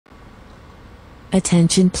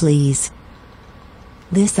Attention please.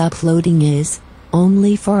 This uploading is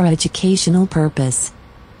only for educational purpose.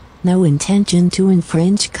 No intention to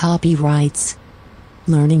infringe copyrights.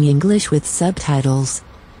 Learning English with subtitles.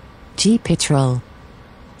 GPITRAL.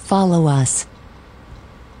 Follow us.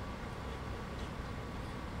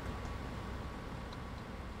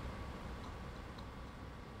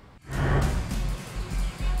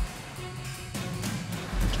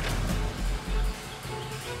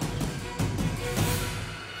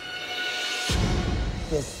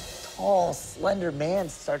 This tall, slender man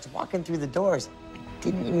starts walking through the doors. I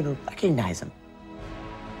didn't even recognize him.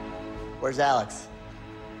 Where's Alex?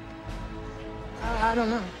 I don't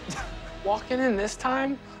know. Walking in this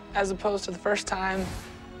time, as opposed to the first time,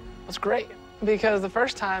 was great. Because the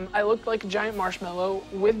first time, I looked like a giant marshmallow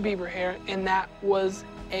with Bieber hair, and that was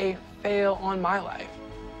a fail on my life.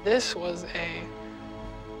 This was a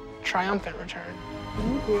triumphant return.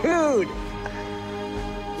 Dude!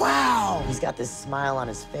 Wow! He's got this smile on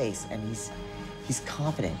his face, and he's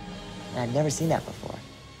confident. And I've never seen that before.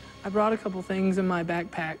 I brought a couple things in my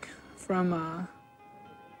backpack from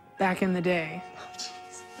back in the day. Oh,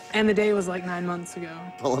 jeez. And the day was like 9 months ago.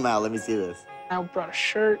 Pull him out, let me see this. I brought a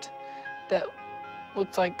shirt that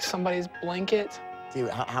looked like somebody's blanket. Dude,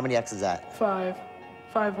 how many X is that? 5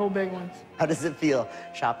 whole big ones. How does it feel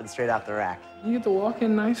shopping straight off the rack? You get to walk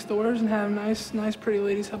in nice stores and have nice pretty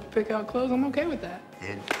ladies help you pick out clothes. I'm okay with that.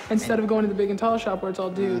 Dude. Instead of going to the big and tall shop where it's all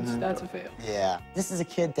dudes, that's a fail. Yeah. This is a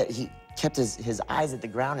kid that he kept his eyes at the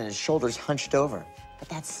ground and his shoulders hunched over. But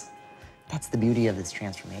that's the beauty of this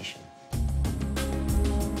transformation.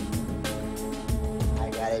 I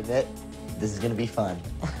gotta admit, this is gonna be fun.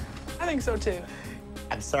 I think so too.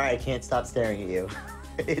 I'm sorry I can't stop staring at you.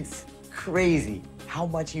 It's crazy how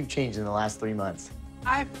much you've changed in the last 3 months.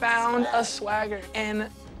 I found a swagger, and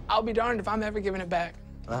I'll be darned if I'm ever giving it back.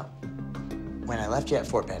 Well, when I left you at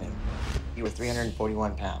Fort Benning, you were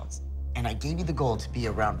 341 pounds. And I gave you the goal to be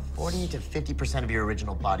around 40 to 50% of your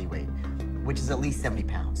original body weight, which is at least 70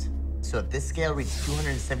 pounds. So if this scale reaches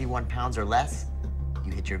 271 pounds or less,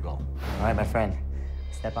 you hit your goal. All right, my friend,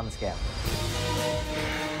 step on the scale.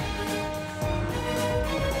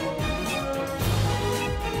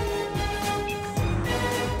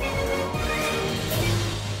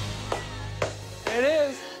 It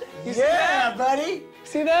is. You see Yeah, that? buddy.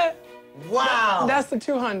 See that? Wow. That's the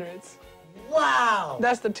 200s. Wow.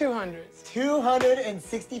 That's the 200s.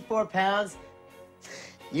 264 pounds.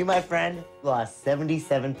 You, my friend, lost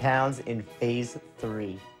 77 pounds in phase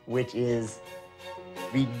 3, which is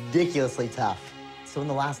ridiculously tough. So in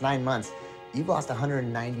the last 9 months, you've lost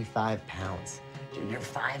 195 pounds. Dude, you're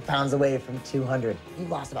 5 pounds away from 200. You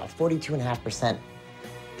lost about 42.5%.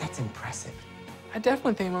 That's impressive. I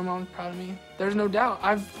definitely think my mom's proud of me. There's no doubt.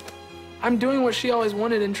 I'm doing what she always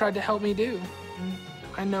wanted and tried to help me do. And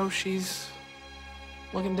I know she's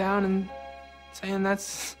looking down and saying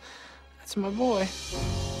that's my boy.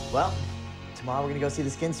 Well, tomorrow we're gonna go see the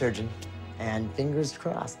skin surgeon, and fingers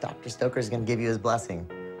crossed, Dr. Stoker's gonna give you his blessing.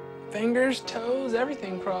 Fingers, toes,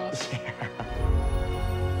 everything crossed.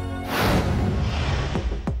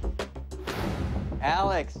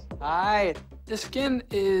 Alex, hi. The skin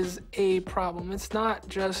is a problem. It's not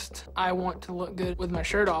just I want to look good with my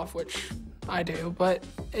shirt off, which I do, but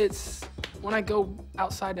it's when I go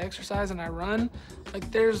outside to exercise and I run, like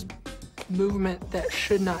there's movement that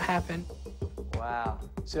should not happen. Wow.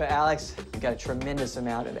 So Alex, you've got a tremendous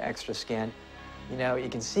amount of extra skin. You know, you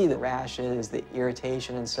can see the rashes, the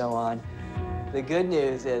irritation, and so on. The good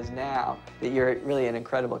news is now that you're really an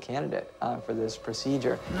incredible candidate for this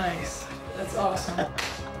procedure. Nice. That's awesome.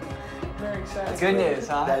 Very excited. Good news,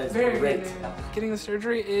 huh? That is Very great. good news. Getting the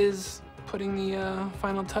surgery is putting the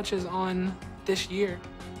final touches on this year.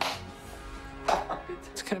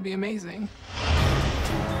 It's gonna be amazing.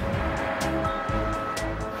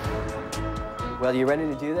 Well, you ready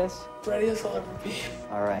to do this? Ready as I'll ever be.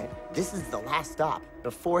 All right. This is the last stop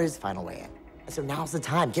before his final weigh-in. And so now's the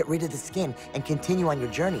time. Get rid of the skin and continue on your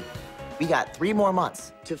journey. We got 3 more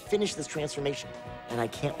months to finish this transformation, and I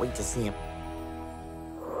can't wait to see him.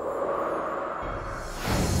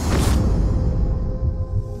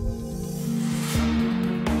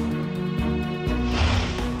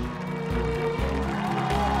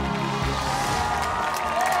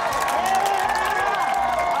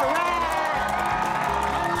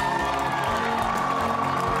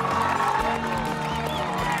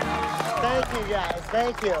 Thank you, guys.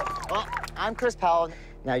 Thank you. Well, I'm Chris Powell.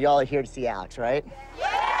 Now, y'all are here to see Alex, right? Yeah.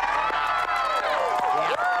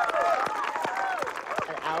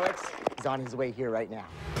 And Alex is on his way here right now.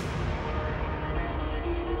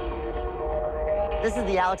 This is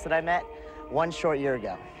the Alex that I met 1 short year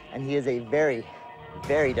ago, and he is a very,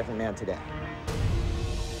 very different man today.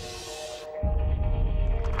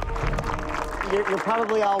 You're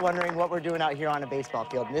probably all wondering what we're doing out here on a baseball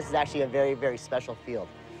field, and this is actually a very, very special field.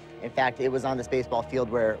 In fact, it was on this baseball field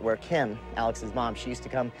where Kim, Alex's mom, she used to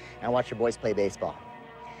come and watch her boys play baseball.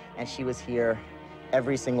 And she was here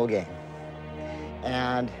every single game.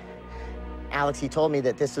 And Alex, he told me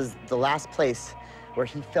that this was the last place where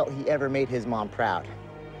he felt he ever made his mom proud.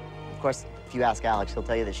 Of course, if you ask Alex, he'll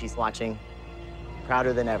tell you that she's watching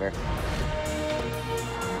prouder than ever.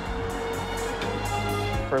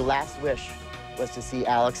 Her last wish was to see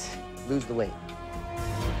Alex lose the weight.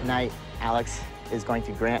 Tonight, Alex is going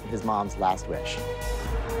to grant his mom's last wish.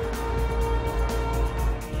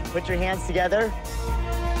 Put your hands together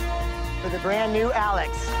for the brand new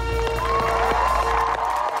Alex.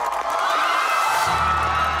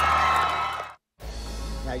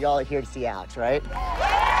 Now, y'all are here to see Alex, right?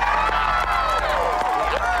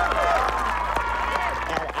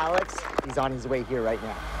 And Alex, he's on his way here right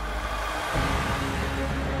now.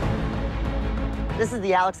 This is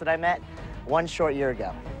the Alex that I met 1 short year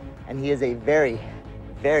ago. And he is a very,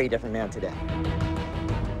 very different man today.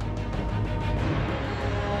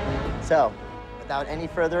 So, without any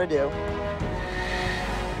further ado,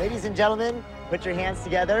 ladies and gentlemen, put your hands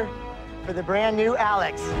together for the brand new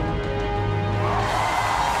Alex.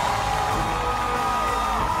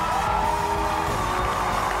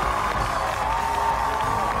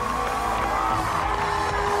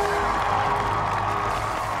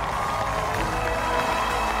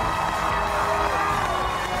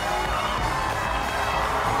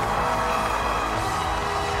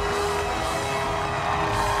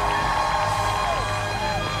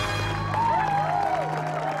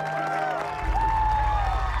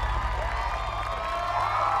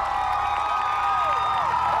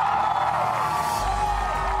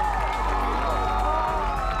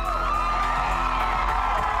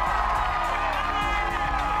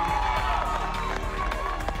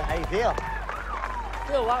 How do you feel? I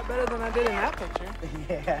feel a lot better than I did in that picture.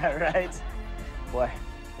 Yeah, right? Boy,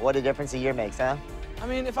 what a difference a year makes, huh? I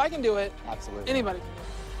mean, if I can do it, Absolutely. anybody can do it.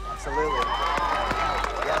 Absolutely.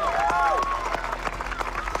 Yep.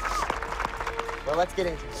 Well, let's get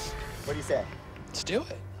into it. What do you say? Let's do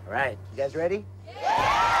it. All right, you guys ready? Yeah!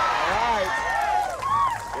 All right.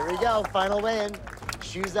 Here we go, final weigh-in.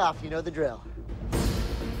 Shoes off, you know the drill.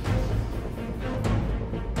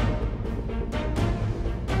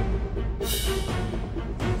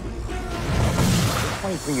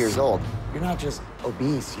 23 years old. You're not just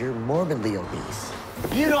obese, you're morbidly obese.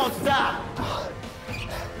 You don't stop!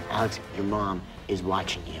 Alex, your mom is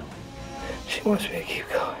watching you. She wants me to keep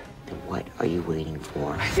going. Then what are you waiting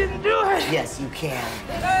for? I can do it! Yes, you can.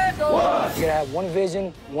 You gotta have one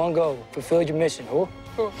vision, one goal. Fulfill your mission, who?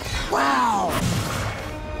 Wow!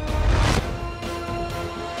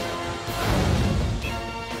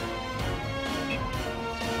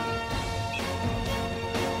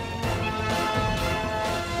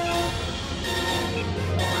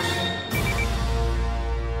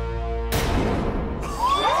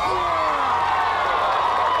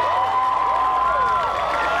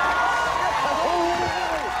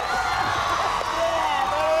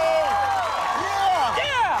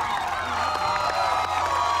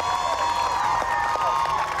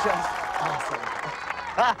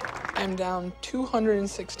 I'm down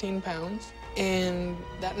 216 pounds, and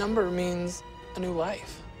that number means a new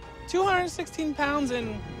life. 216 pounds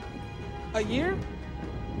in a year?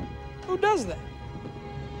 Who does that?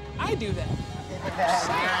 I do that.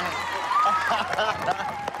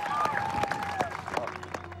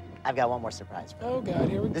 I've got one more surprise for you. Oh, God,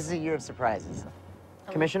 here we go. This is a year of surprises.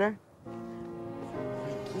 Commissioner?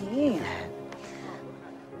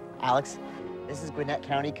 Alex, this is Gwinnett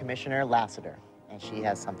County Commissioner Lassiter, and she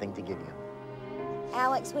has something to give you.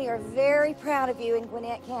 Alex, we are very proud of you in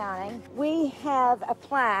Gwinnett County. We have a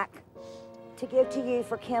plaque to give to you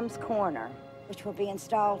for Kim's Corner, which will be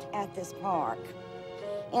installed at this park.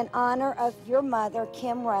 In honor of your mother,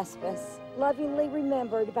 Kim Ruspis, lovingly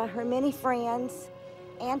remembered by her many friends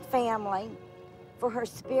and family for her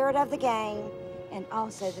spirit of the game and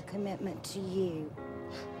also the commitment to you.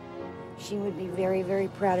 She would be very, very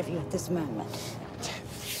proud of you at this moment.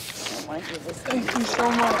 I want to give this to you. Thank you so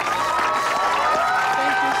much.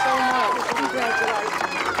 Thank you so much. Congratulations.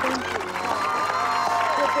 Thank you.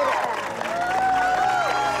 We'll get it back.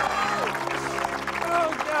 Oh,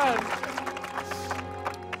 God.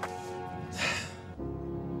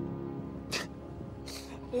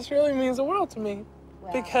 This really means the world to me,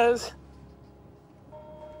 Wow. because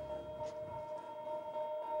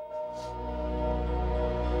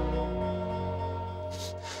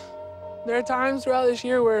there are times throughout this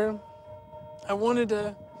year where I wanted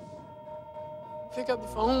to pick up the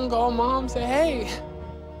phone, call Mom, say, hey,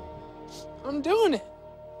 I'm doing it.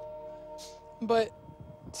 But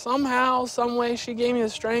somehow, some way, she gave me the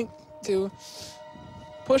strength to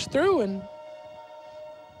push through, and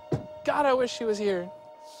God, I wish she was here.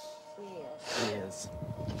 She is. She is.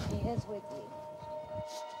 She is with you.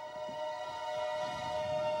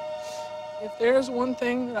 If there's one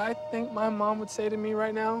thing that I think my mom would say to me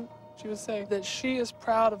right now, she would say that she is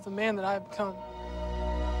proud of the man that I've become.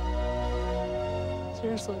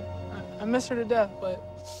 Seriously, I miss her to death, but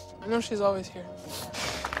I know she's always here.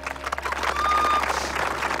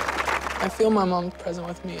 I feel my mom's present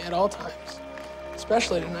with me at all times,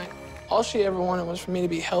 especially tonight. All she ever wanted was for me to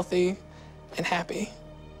be healthy and happy.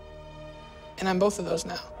 And I'm both of those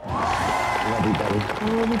now. Love you, buddy. I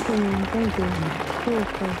love you too, man. Thank you.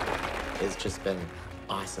 Okay. It's just been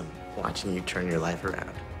awesome watching you turn your life around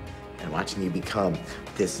and watching you become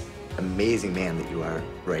this amazing man that you are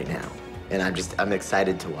right now. And I'm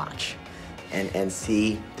excited to watch and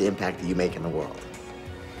see the impact that you make in the world.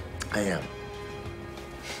 I am.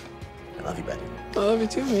 I love you, buddy. I love you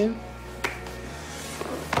too, man.